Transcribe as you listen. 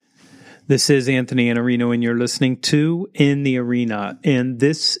This is Anthony Iannarino, and you're listening to In the Arena. And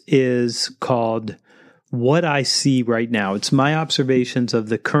this is called What I See Right Now. It's my observations of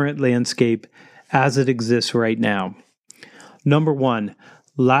the current landscape as it exists right now. Number one,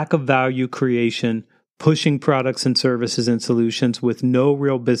 lack of value creation, pushing products and services and solutions with no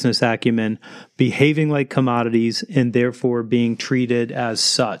real business acumen, behaving like commodities, and therefore being treated as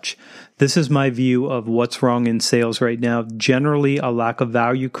such. This is my view of what's wrong in sales right now. Generally, a lack of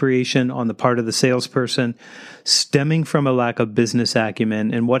value creation on the part of the salesperson, stemming from a lack of business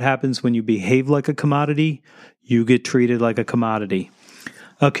acumen. And what happens when you behave like a commodity? You get treated like a commodity.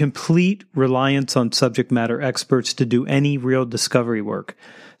 A complete reliance on subject matter experts to do any real discovery work.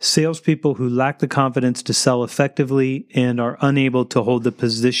 Salespeople who lack the confidence to sell effectively and are unable to hold the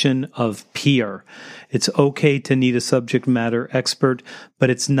position of peer. It's okay to need a subject matter expert, but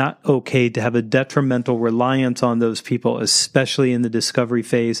it's not okay to have a detrimental reliance on those people, especially in the discovery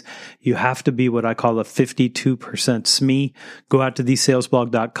phase. You have to be what I call a 52% SME. Go out to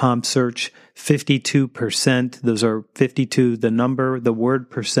thesalesblog.com, search 52%. Those are 52, the number, the word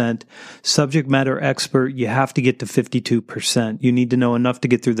percent. Subject matter expert, you have to get to 52%. You need to know enough to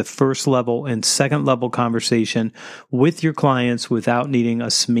get through the first level and second level conversation with your clients without needing a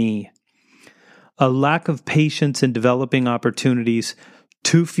SME. A lack of patience in developing opportunities,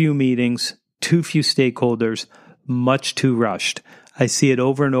 too few meetings, too few stakeholders, much too rushed. I see it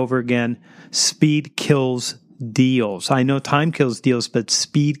over and over again. Speed kills deals. I know time kills deals, but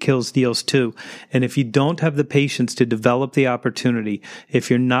speed kills deals too. And if you don't have the patience to develop the opportunity, if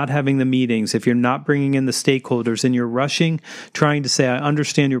you're not having the meetings, if you're not bringing in the stakeholders and you're rushing, trying to say, I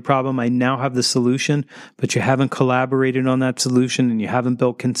understand your problem, I now have the solution, but you haven't collaborated on that solution and you haven't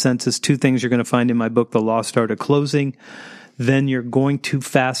built consensus, two things you're going to find in my book, The Lost Art of Closing, then you're going too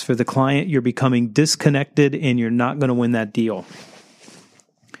fast for the client, you're becoming disconnected, and you're not going to win that deal.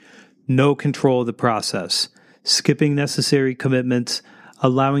 No control of the process. Skipping necessary commitments,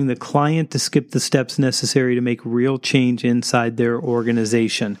 allowing the client to skip the steps necessary to make real change inside their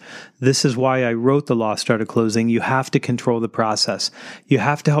organization. This is why I wrote The Lost Art of Closing. You have to control the process. You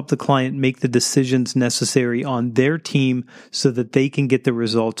have to help the client make the decisions necessary on their team so that they can get the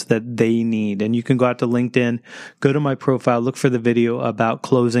results that they need. And you can go out to LinkedIn, go to my profile, look for the video about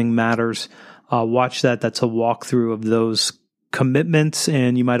closing matters. Watch that. That's a walkthrough of those commitments,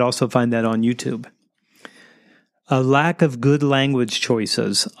 and you might also find that on YouTube. A lack of good language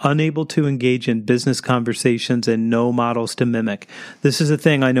choices, unable to engage in business conversations, and no models to mimic. This is a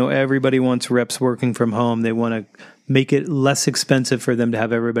thing. I know everybody wants reps working from home. They want to make it less expensive for them to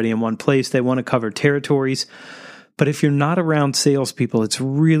have everybody in one place. They want to cover territories. But if you're not around salespeople, it's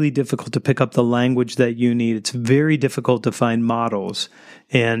really difficult to pick up the language that you need. It's very difficult to find models.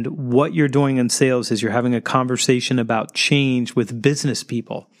 And what you're doing in sales is you're having a conversation about change with business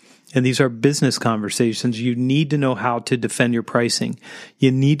people. And these are business conversations. You need to know how to defend your pricing.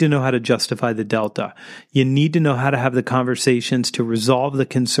 You need to know how to justify the delta. You need to know how to have the conversations to resolve the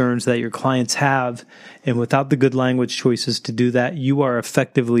concerns that your clients have. And without the good language choices to do that, you are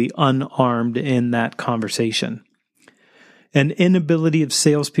effectively unarmed in that conversation. An inability of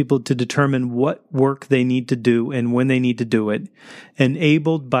salespeople to determine what work they need to do and when they need to do it,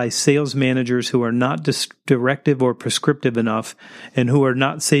 enabled by sales managers who are not directive or prescriptive enough and who are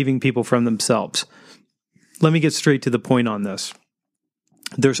not saving people from themselves. Let me get straight to the point on this.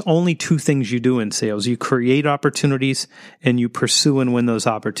 There's only two things you do in sales. You create opportunities and you pursue and win those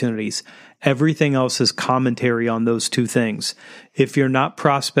opportunities. Everything else is commentary on those two things. If you're not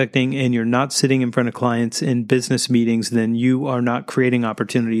prospecting and you're not sitting in front of clients in business meetings, then you are not creating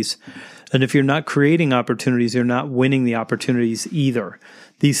opportunities. And if you're not creating opportunities, you're not winning the opportunities either.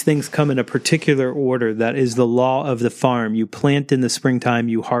 These things come in a particular order. That is the law of the farm. You plant in the springtime,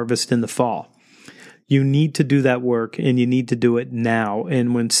 you harvest in the fall. You need to do that work, and you need to do it now.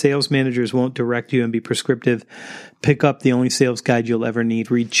 And when sales managers won't direct you and be prescriptive, pick up the only sales guide you'll ever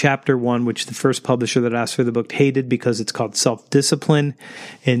need. Read chapter 1, which the first publisher that asked for the book hated because it's called Self-Discipline.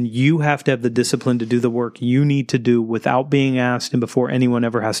 And you have to have the discipline to do the work you need to do without being asked and before anyone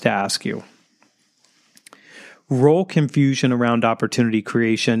ever has to ask you. Role confusion around opportunity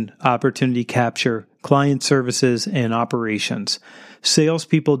creation, opportunity capture, client services, and operations.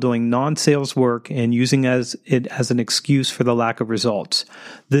 Salespeople doing non-sales work and using it as an excuse for the lack of results.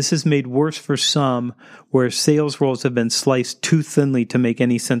 This is made worse for some where sales roles have been sliced too thinly to make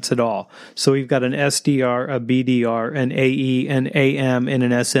any sense at all. So we've got an SDR, a BDR, an AE, an AM, and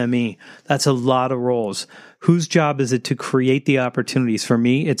an SME. That's a lot of roles. Whose job is it to create the opportunities? For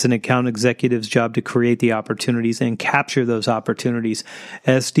me, it's an account executive's job to create the opportunities and capture those opportunities.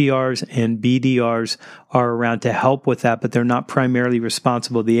 SDRs and BDRs SDRs are around to help with that, but they're not primarily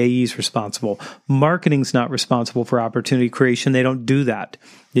responsible. The AE is responsible. Marketing's not responsible for opportunity creation. They don't do that.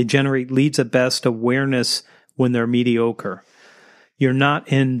 They generate leads at best, awareness when they're mediocre. You're not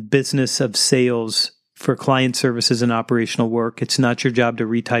in business of sales for client services and operational work. It's not your job to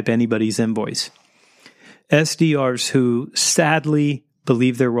retype anybody's invoice. SDRs who sadly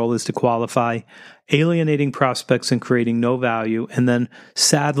believe their role is to qualify, alienating prospects and creating no value, and then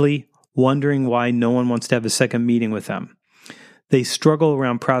sadly wondering why no one wants to have a second meeting with them. They struggle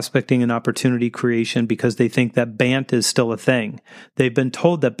around prospecting and opportunity creation because they think that BANT is still a thing. They've been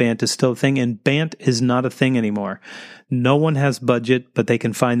told that BANT is still a thing, and BANT is not a thing anymore. No one has budget, but they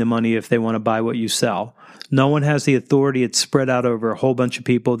can find the money if they want to buy what you sell. No one has the authority. It's spread out over a whole bunch of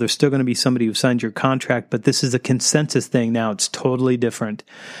people. There's still going to be somebody who signed your contract, but this is a consensus thing now. It's totally different.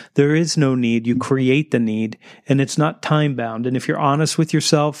 There is no need. You create the need, and it's not time-bound. And if you're honest with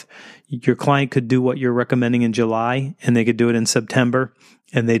yourself, your client could do what you're recommending in July, and they could do it in September,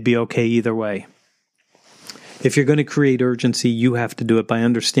 and they'd be okay either way. If you're going to create urgency, you have to do it by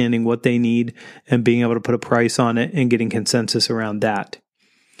understanding what they need and being able to put a price on it and getting consensus around that.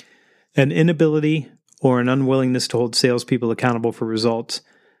 An inability or an unwillingness to hold salespeople accountable for results,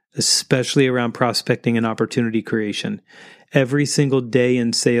 especially around prospecting and opportunity creation. Every single day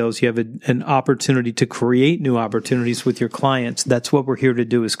in sales, you have an opportunity to create new opportunities with your clients. That's what we're here to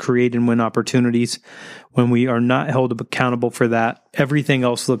do, is create and win opportunities. When we are not held accountable for that, everything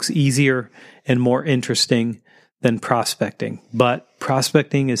else looks easier and more interesting than prospecting. But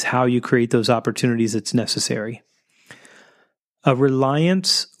prospecting is how you create those opportunities that's necessary. A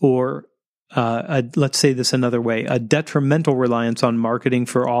reliance or let's say this another way, a detrimental reliance on marketing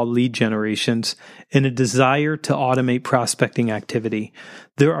for all lead generations and a desire to automate prospecting activity.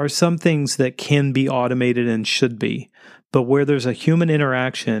 There are some things that can be automated and should be, but where there's a human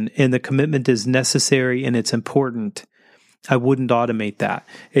interaction and the commitment is necessary and it's important, I wouldn't automate that.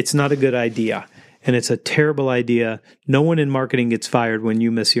 It's not a good idea, and it's a terrible idea. No one in marketing gets fired when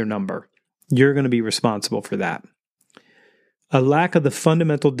you miss your number. You're going to be responsible for that. A lack of the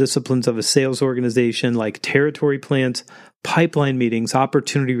fundamental disciplines of a sales organization like territory plans, pipeline meetings,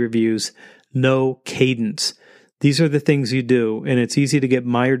 opportunity reviews, no cadence. These are the things you do, and it's easy to get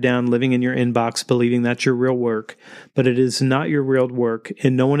mired down living in your inbox believing that's your real work, but it is not your real work,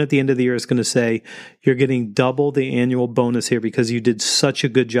 and no one at the end of the year is going to say, you're getting double the annual bonus here because you did such a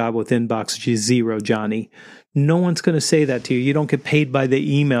good job with Inbox G0, Johnny. No one's going to say that to you. You don't get paid by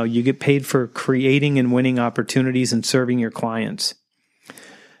the email. You get paid for creating and winning opportunities and serving your clients.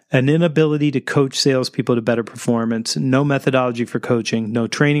 An inability to coach salespeople to better performance, no methodology for coaching, no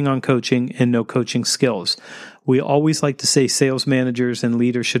training on coaching, and no coaching skills. We always like to say sales managers and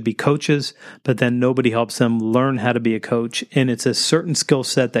leaders should be coaches, but then nobody helps them learn how to be a coach. And it's a certain skill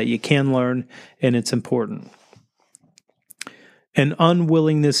set that you can learn, and it's important. An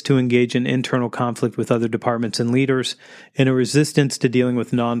unwillingness to engage in internal conflict with other departments and leaders, and a resistance to dealing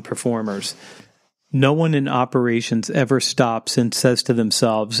with non-performers. No one in operations ever stops and says to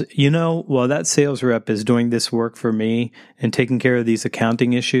themselves, while that sales rep is doing this work for me and taking care of these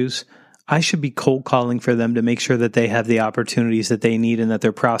accounting issues, I should be cold calling for them to make sure that they have the opportunities that they need and that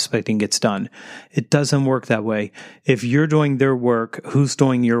their prospecting gets done. It doesn't work that way. If you're doing their work, who's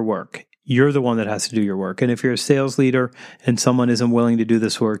doing your work? You're the one that has to do your work. And if you're a sales leader and someone isn't willing to do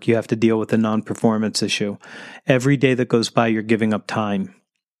this work, you have to deal with a non-performance issue. Every day that goes by, you're giving up time.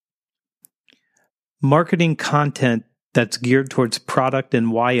 Marketing content that's geared towards product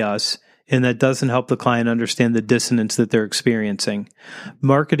and why us, and that doesn't help the client understand the dissonance that they're experiencing.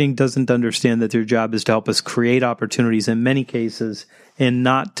 Marketing doesn't understand that their job is to help us create opportunities in many cases and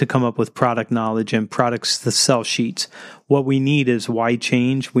not to come up with product knowledge and products to sell sheets. What we need is why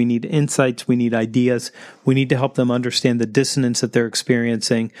change. We need insights. We need ideas. We need to help them understand the dissonance that they're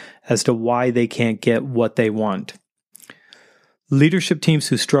experiencing as to why they can't get what they want. Leadership teams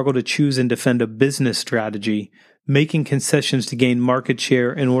who struggle to choose and defend a business strategy, making concessions to gain market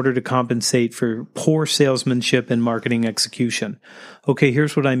share in order to compensate for poor salesmanship and marketing execution. Okay,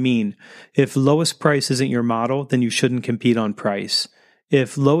 here's what I mean. If lowest price isn't your model, then you shouldn't compete on price.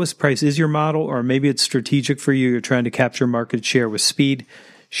 If lowest price is your model, or maybe it's strategic for you, you're trying to capture market share with speed,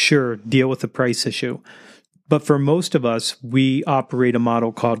 sure, deal with the price issue. But for most of us, we operate a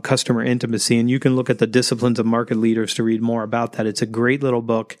model called customer intimacy, and you can look at the disciplines of market leaders to read more about that. It's a great little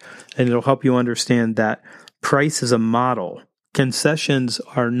book, and it'll help you understand that price is a model. Concessions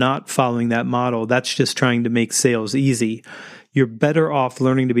are not following that model. That's just trying to make sales easy. You're better off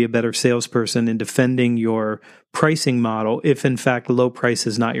learning to be a better salesperson and defending your pricing model if, in fact, low price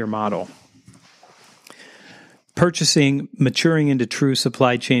is not your model. Purchasing, maturing into true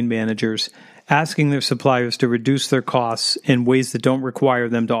supply chain managers, asking their suppliers to reduce their costs in ways that don't require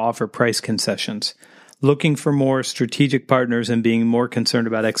them to offer price concessions, looking for more strategic partners and being more concerned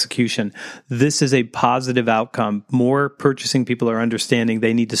about execution. This is a positive outcome. More purchasing people are understanding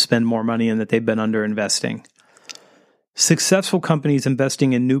they need to spend more money and that they've been underinvesting. Successful companies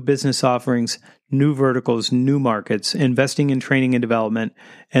investing in new business offerings, new verticals, new markets, investing in training and development,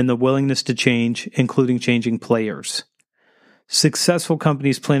 and the willingness to change, including changing players. Successful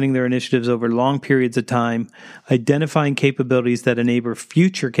companies planning their initiatives over long periods of time, identifying capabilities that enable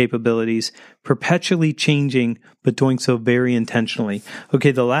future capabilities, perpetually changing, but doing so very intentionally.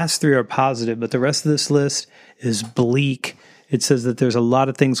 Okay, the last three are positive, but the rest of this list is bleak. It says that there's a lot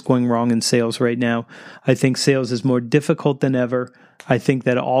of things going wrong in sales right now. I think sales is more difficult than ever. I think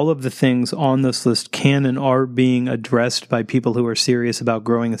that all of the things on this list can and are being addressed by people who are serious about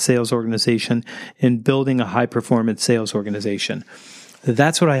growing a sales organization and building a high-performance sales organization.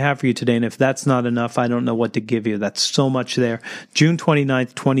 That's what I have for you today, and if that's not enough, I don't know what to give you. That's so much there. June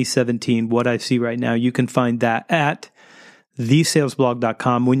 29th, 2017, what I see right now, you can find that at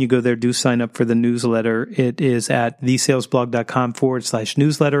thesalesblog.com. When you go there, do sign up for the newsletter. It is at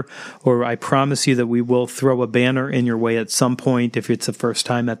thesalesblog.com/newsletter, or I promise you that we will throw a banner in your way at some point if it's the first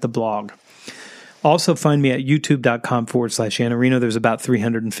time at the blog. Also find me at youtube.com/Iannarino. There's about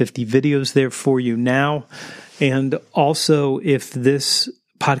 350 videos there for you now. And also, if this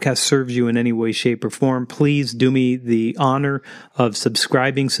podcast serves you in any way, shape, or form, please do me the honor of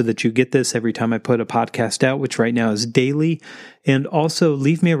subscribing so that you get this every time I put a podcast out, which right now is daily. And also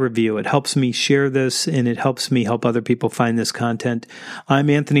leave me a review. It helps me share this, and it helps me help other people find this content. I'm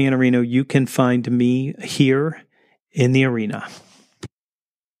Anthony Iannarino. You can find me here in the arena.